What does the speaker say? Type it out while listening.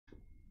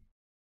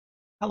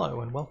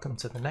Hello and welcome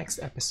to the next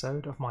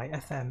episode of my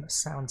FM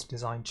sound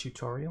design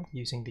tutorial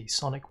using the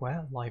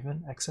Sonicware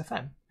Liven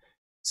XFM.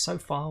 So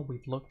far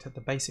we've looked at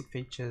the basic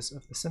features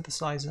of the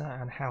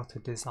synthesizer and how to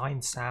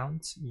design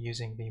sounds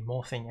using the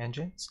morphing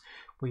engines.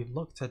 We've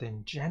looked at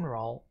in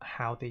general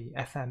how the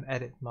FM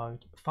edit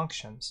mode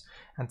functions,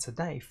 and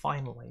today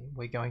finally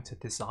we're going to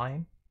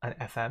design an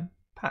FM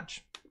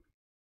patch.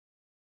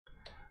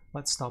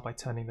 Let's start by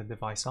turning the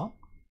device on.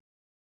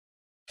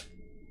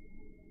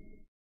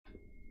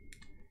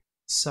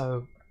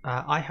 So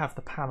I have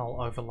the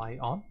panel overlay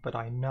on, but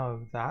I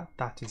know that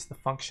that is the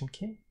function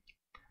key.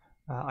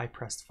 I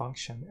pressed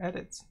function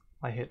edit,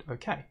 I hit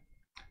OK.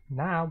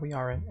 Now we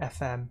are in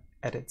FM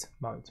edit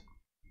mode.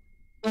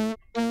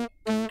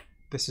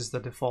 This is the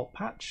default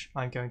patch.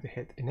 I'm going to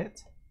hit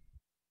init.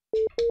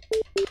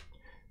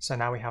 So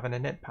now we have an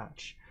init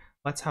patch.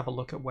 Let's have a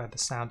look at where the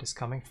sound is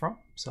coming from.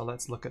 So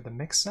let's look at the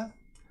mixer.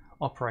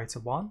 Operator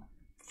 1,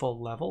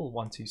 full level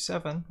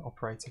 127,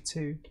 operator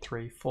 2,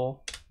 3,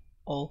 4,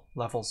 all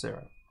level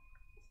 0.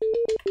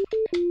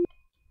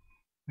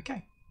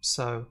 Okay,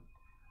 so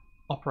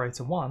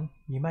operator 1,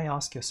 you may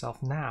ask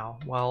yourself now,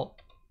 well,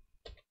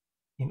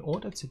 in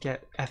order to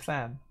get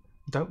FM,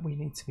 don't we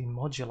need to be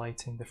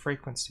modulating the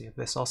frequency of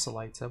this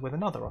oscillator with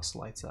another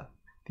oscillator?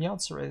 The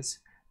answer is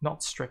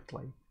not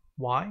strictly.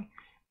 Why?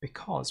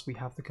 Because we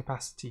have the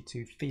capacity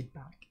to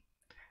feedback.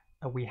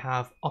 We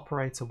have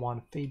operator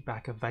 1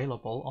 feedback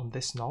available on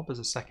this knob as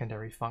a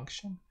secondary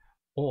function,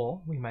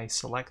 or we may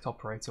select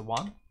operator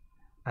 1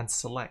 and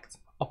select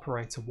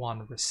operator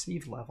 1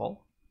 receive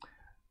level,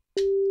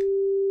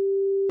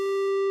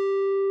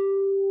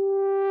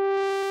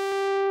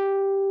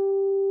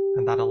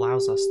 and that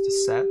allows us to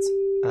set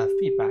a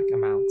feedback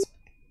amount.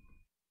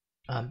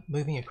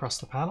 Moving across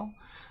the panel,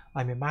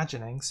 I'm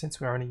imagining,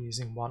 since we're only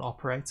using one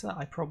operator,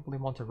 I probably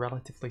want a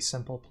relatively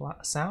simple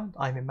sound.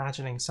 I'm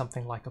imagining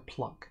something like a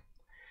pluck.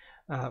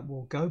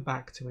 We'll go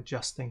back to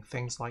adjusting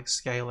things like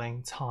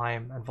scaling,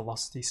 time, and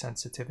velocity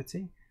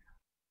sensitivity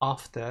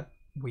after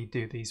we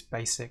do these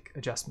basic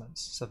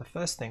adjustments. So the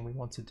first thing we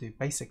want to do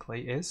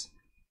basically is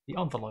the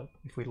envelope.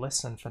 If we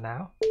listen for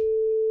now,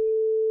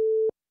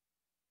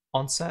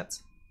 onset,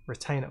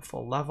 retain at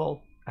full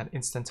level, and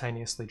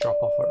instantaneously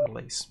drop off at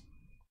release.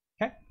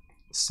 Okay,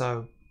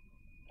 so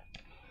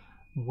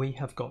we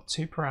have got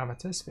two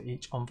parameters for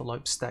each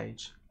envelope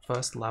stage.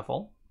 First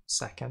level,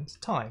 second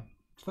time.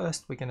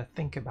 First, we're going to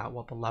think about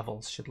what the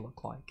levels should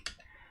look like.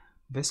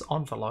 This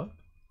envelope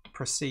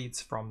proceeds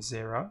from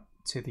 0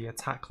 to the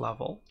attack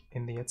level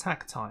in the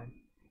attack time.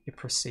 It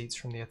proceeds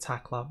from the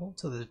attack level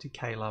to the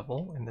decay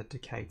level in the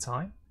decay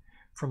time,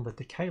 from the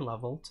decay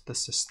level to the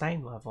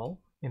sustain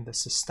level in the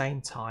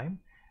sustain time,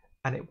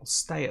 and it will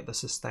stay at the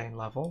sustain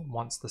level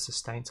once the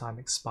sustain time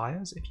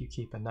expires if you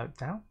keep a note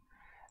down.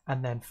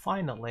 And then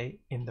finally,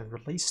 in the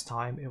release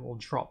time, it will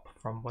drop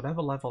from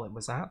whatever level it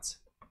was at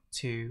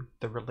to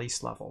the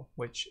release level,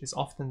 which is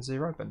often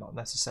 0, but not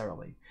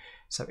necessarily.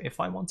 So if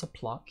I want to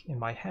pluck, in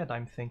my head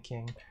I'm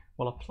thinking,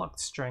 well, a plucked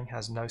string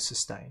has no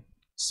sustain,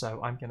 so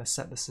I'm going to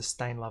set the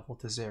sustain level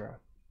to 0.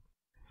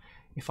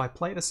 If I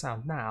play the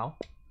sound now,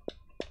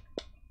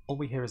 all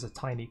we hear is a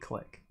tiny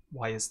click.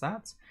 Why is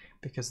that?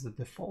 Because the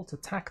default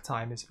attack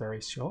time is very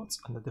short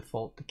and the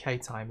default decay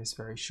time is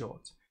very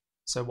short.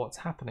 So what's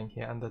happening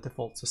here, and the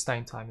default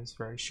sustain time is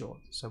very short.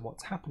 So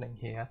what's happening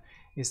here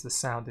is the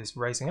sound is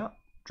raising up,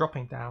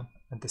 dropping down,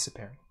 and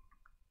disappearing.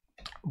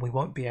 We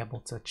won't be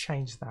able to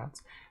change that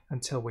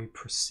until we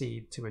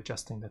proceed to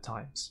adjusting the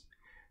times.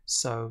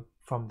 So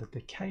from the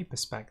decay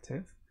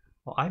perspective,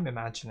 well, I'm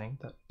imagining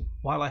that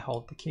while I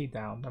hold the key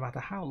down, no matter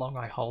how long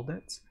I hold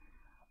it,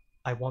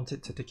 I want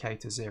it to decay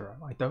to 0.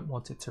 I don't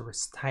want it to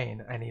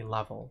retain any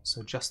level.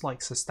 So just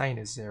like sustain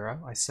is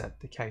 0, I set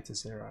decay to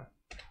 0.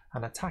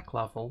 And attack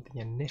level, the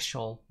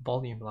initial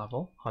volume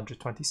level,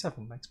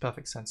 127, makes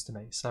perfect sense to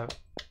me. So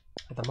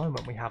at the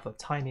moment we have the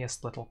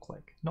tiniest little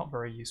click, not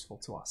very useful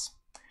to us.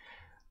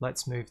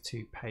 Let's move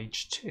to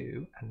page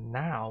 2, and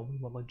now we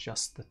will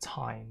adjust the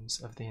times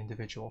of the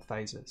individual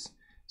phases.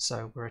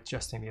 So we're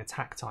adjusting the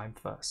attack time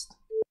first.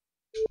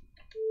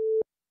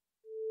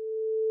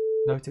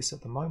 Notice at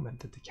the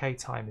moment the decay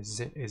time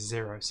is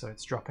 0, so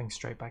it's dropping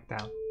straight back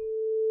down.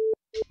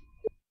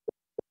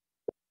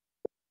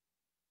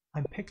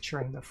 I'm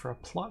picturing that for a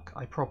pluck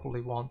I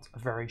probably want a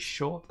very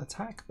short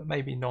attack, but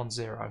maybe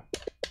non-zero.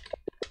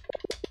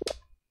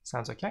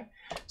 Sounds okay?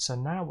 So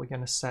now we're going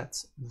to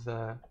set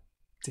the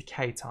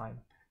decay time.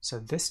 So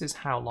this is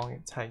how long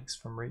it takes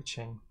from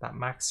reaching that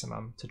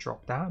maximum to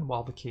drop down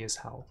while the key is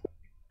held.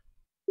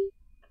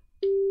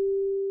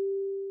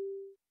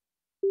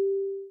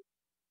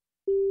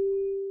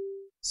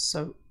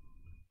 So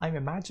I'm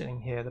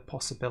imagining here the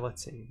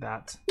possibility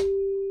that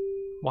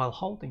while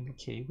holding the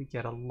key we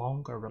get a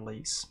longer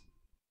release,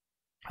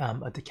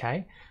 a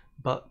decay,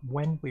 but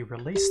when we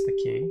release the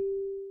key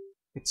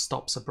it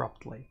stops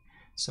abruptly.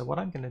 So what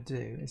I'm going to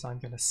do is I'm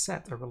going to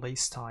set a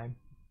release time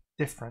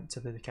different to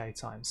the decay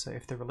time. So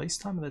if the release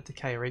time and the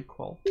decay are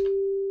equal,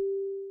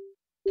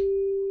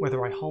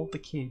 whether I hold the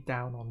key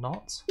down or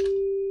not,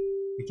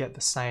 we get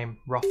the same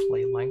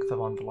roughly length of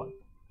envelope.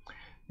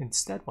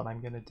 Instead, what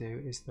I'm going to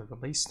do is the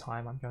release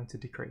time I'm going to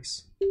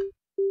decrease.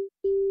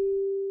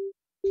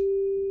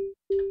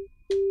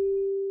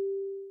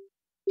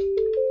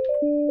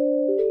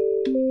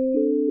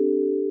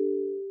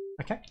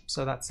 Okay,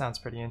 so that sounds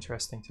pretty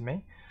interesting to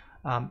me.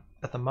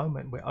 At the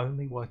moment, we're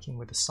only working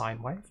with a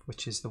sine wave,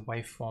 which is the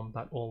waveform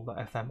that all the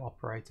FM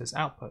operators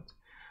output.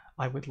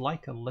 I would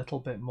like a little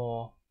bit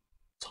more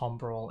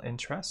timbral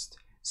interest,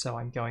 so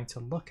I'm going to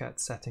look at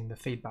setting the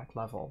feedback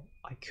level.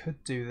 I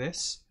could do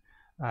this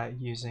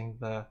using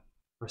the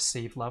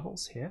receive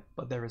levels here,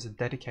 but there is a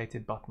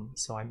dedicated button,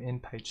 so I'm in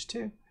page 2,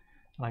 and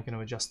I'm going to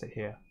adjust it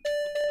here.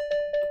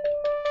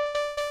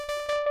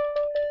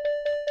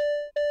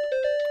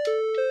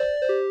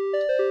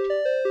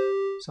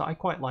 So I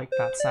quite like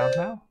that sound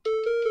now.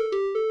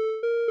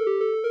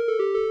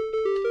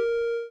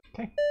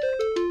 Okay.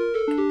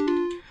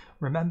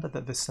 Remember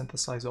that this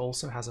synthesizer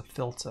also has a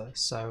filter,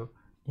 so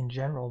in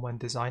general when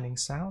designing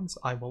sounds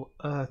I will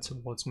err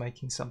towards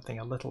making something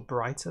a little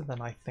brighter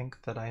than I think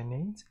that I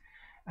need,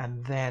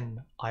 and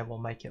then I will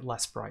make it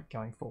less bright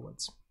going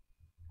forwards.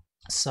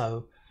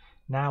 So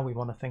now we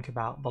want to think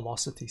about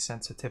velocity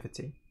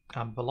sensitivity.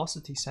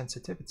 Velocity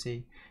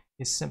sensitivity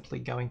is simply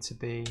going to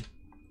be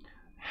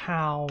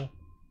how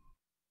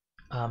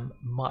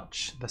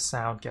much the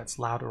sound gets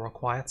louder or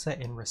quieter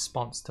in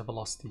response to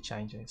velocity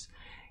changes.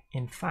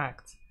 In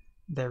fact,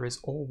 there is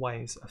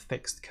always a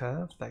fixed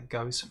curve that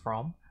goes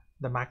from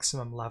the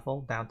maximum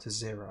level down to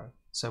 0.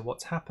 So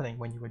what's happening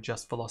when you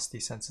adjust velocity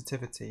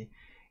sensitivity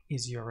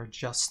is you're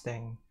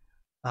adjusting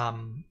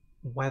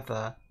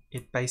whether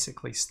it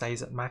basically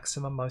stays at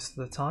maximum most of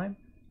the time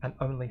and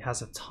only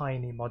has a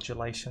tiny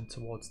modulation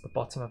towards the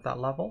bottom of that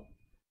level,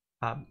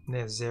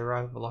 near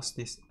 0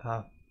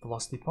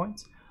 velocity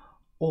point,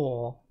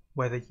 or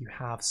whether you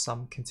have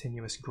some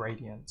continuous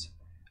gradient.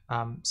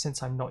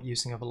 Since I'm not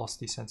using a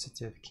velocity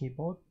sensitive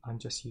keyboard, I'm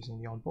just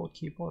using the onboard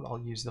keyboard, I'll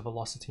use the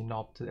velocity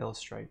knob to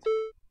illustrate.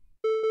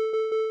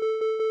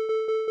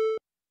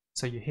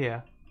 So you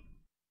hear,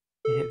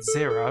 it hits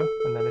 0,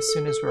 and then as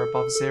soon as we're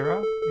above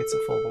 0, it's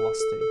at full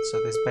velocity.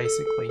 So there's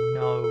basically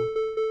no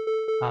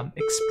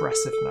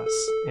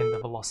expressiveness in the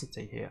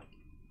velocity here.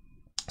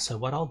 So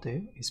what I'll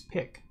do is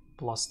pick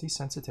velocity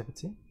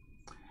sensitivity,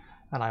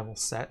 and I will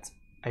set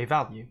a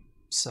value.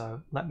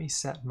 So let me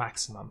set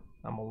maximum,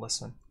 and we'll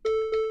listen.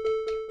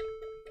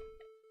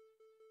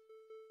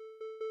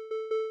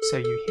 So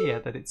you hear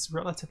that it's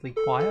relatively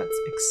quiet,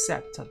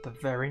 except at the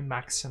very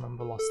maximum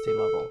velocity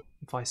level.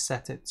 If I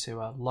set it to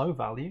a low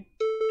value,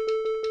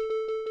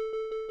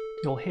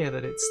 you'll hear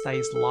that it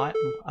stays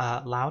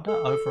louder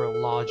over a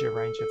larger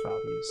range of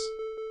values.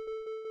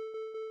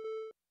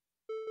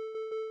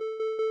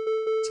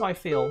 So I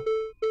feel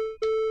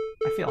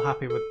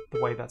happy with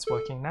the way that's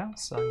working now.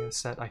 So I'm going to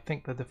set, I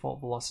think the default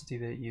velocity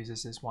that it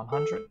uses is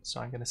 100, so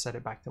I'm going to set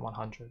it back to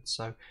 100.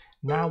 So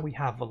now we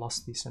have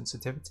velocity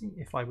sensitivity.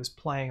 If I was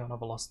playing on a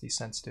velocity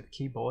sensitive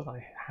keyboard,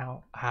 I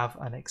have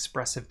an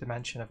expressive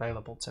dimension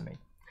available to me.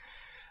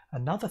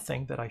 Another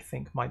thing that I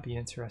think might be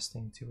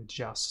interesting to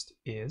adjust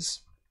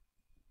is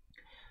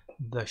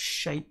the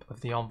shape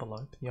of the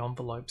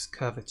envelope's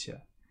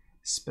curvature.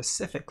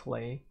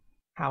 Specifically,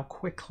 how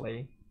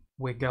quickly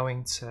we're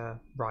going to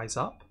rise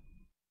up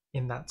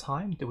in that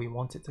time. Do we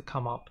want it to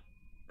come up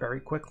very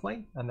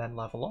quickly and then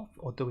level off,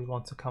 or do we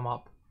want to come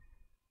up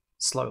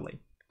slowly?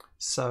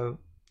 So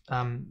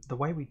the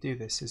way we do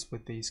this is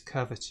with these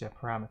curvature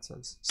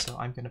parameters. So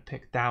I'm going to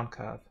pick down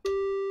curve.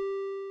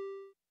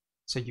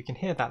 So you can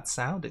hear that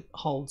sound, it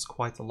holds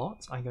quite a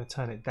lot. I'm going to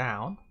turn it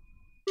down.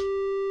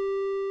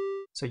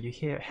 So you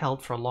hear it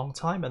held for a long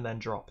time and then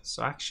drop.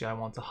 So actually I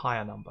want a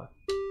higher number.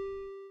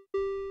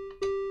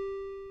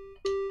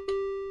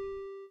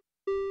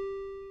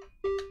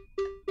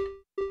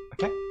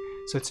 Okay,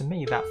 so to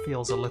me that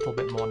feels a little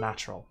bit more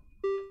natural.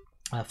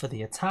 For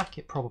the attack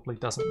it probably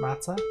doesn't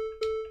matter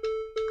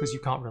because you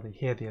can't really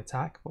hear the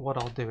attack, but what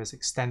I'll do is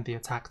extend the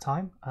attack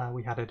time.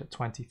 We had it at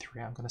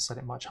 23, I'm going to set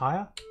it much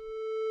higher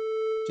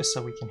just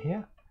so we can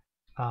hear.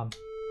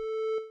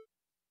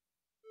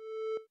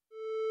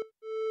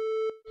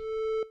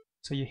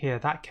 So you hear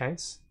that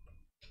case,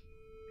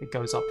 it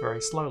goes up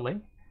very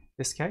slowly.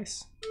 This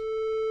case,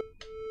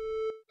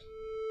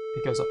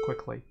 it goes up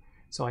quickly.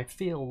 So I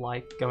feel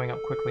like going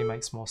up quickly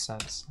makes more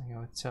sense. I'm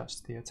going to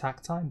adjust the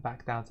attack time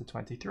back down to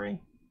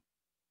 23.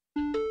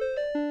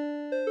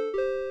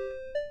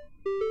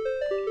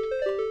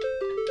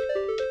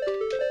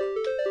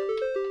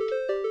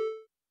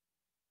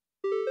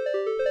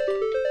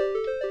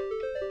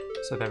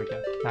 So there we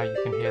go. Now you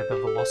can hear the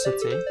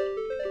velocity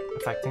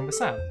affecting the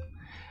sound.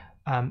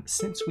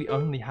 Since we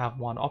only have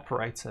one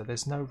operator,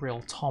 there's no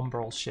real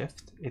timbral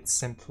shift. It's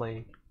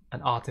simply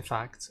an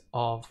artifact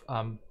of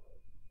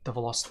the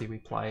velocity we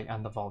play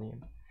and the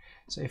volume.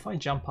 So if I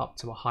jump up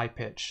to a high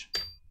pitch,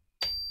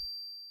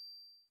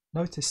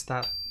 notice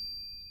that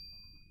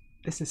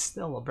this is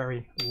still a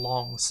very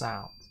long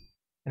sound.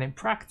 And in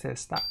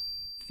practice, that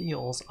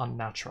feels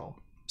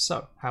unnatural.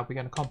 So how are we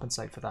going to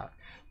compensate for that?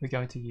 We're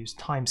going to use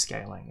time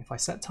scaling. If I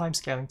set time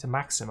scaling to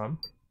maximum,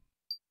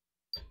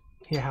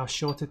 hear how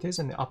short it is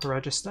in the upper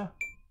register?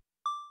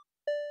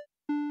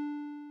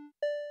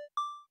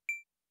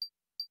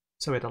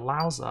 So it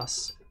allows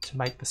us to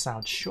make the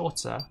sound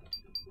shorter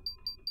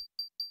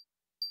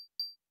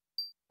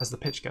as the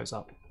pitch goes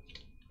up.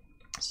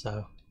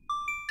 So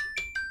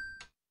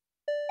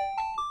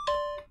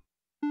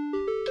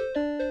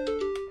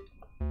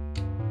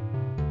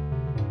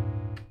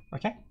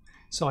okay,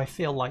 so I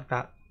feel like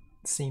that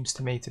seems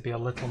to me to be a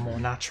little more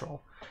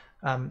natural.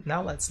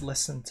 Now let's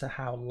listen to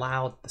how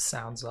loud the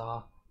sounds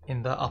are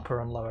in the upper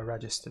and lower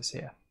registers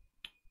here.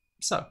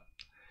 So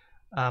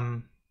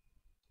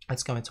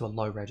let's go into a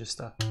low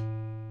register.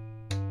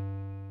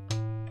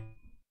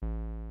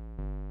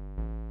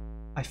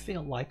 I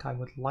feel like I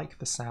would like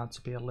the sound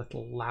to be a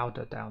little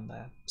louder down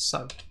there.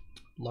 So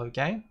low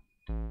gain.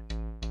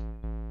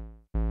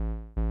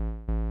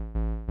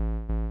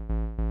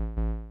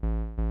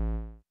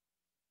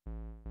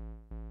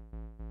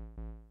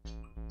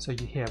 So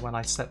you hear when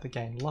I set the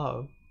gain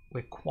low,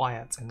 we're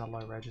quiet in the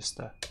low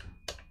register.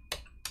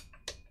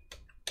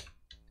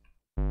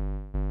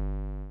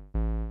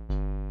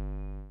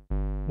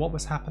 What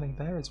was happening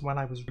there is when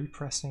I was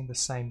repressing the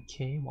same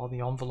key while the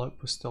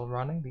envelope was still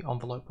running, the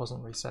envelope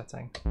wasn't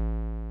resetting.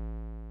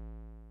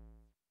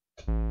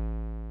 I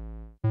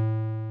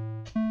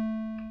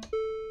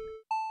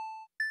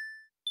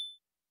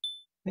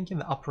think in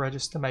the upper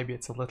register maybe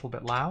it's a little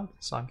bit loud,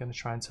 so I'm going to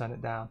try and turn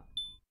it down.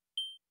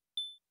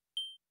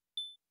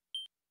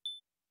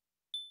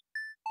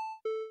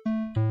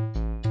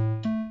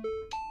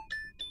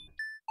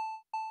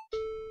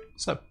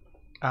 So,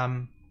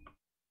 I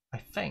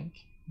think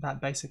that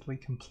basically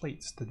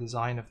completes the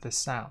design of this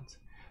sound.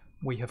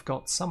 We have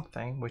got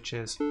something which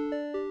is...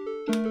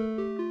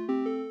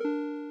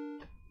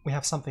 we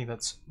have something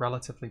that's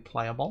relatively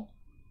playable,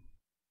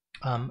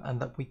 and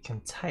that we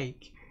can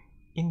take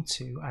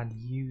into and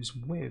use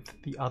with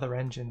the other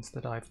engines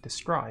that I've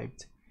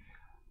described.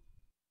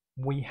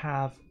 We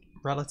have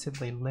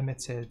relatively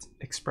limited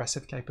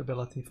expressive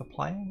capability for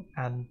playing,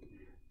 and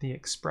the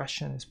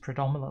expression is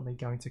predominantly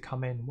going to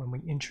come in when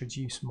we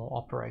introduce more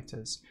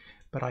operators.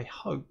 But I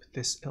hope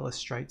this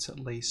illustrates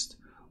at least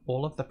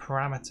all of the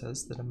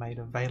parameters that are made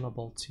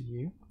available to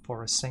you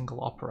for a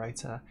single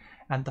operator,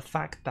 and the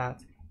fact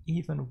that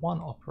even one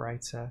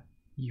operator,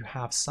 you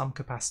have some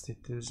capacity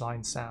to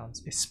design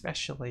sounds,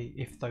 especially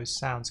if those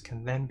sounds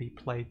can then be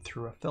played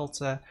through a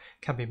filter,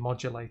 can be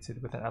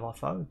modulated with an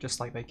LFO, just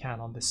like they can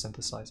on this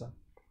synthesizer.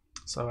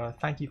 So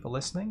thank you for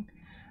listening,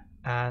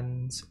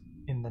 and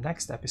in the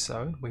next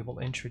episode we will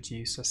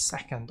introduce a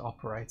second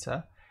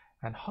operator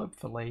and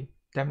hopefully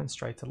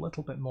demonstrate a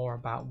little bit more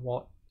about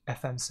what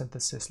FM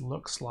synthesis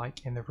looks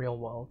like in the real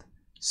world.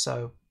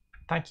 So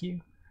thank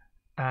you,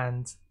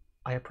 and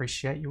I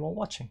appreciate you all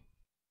watching.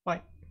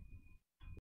 Bye.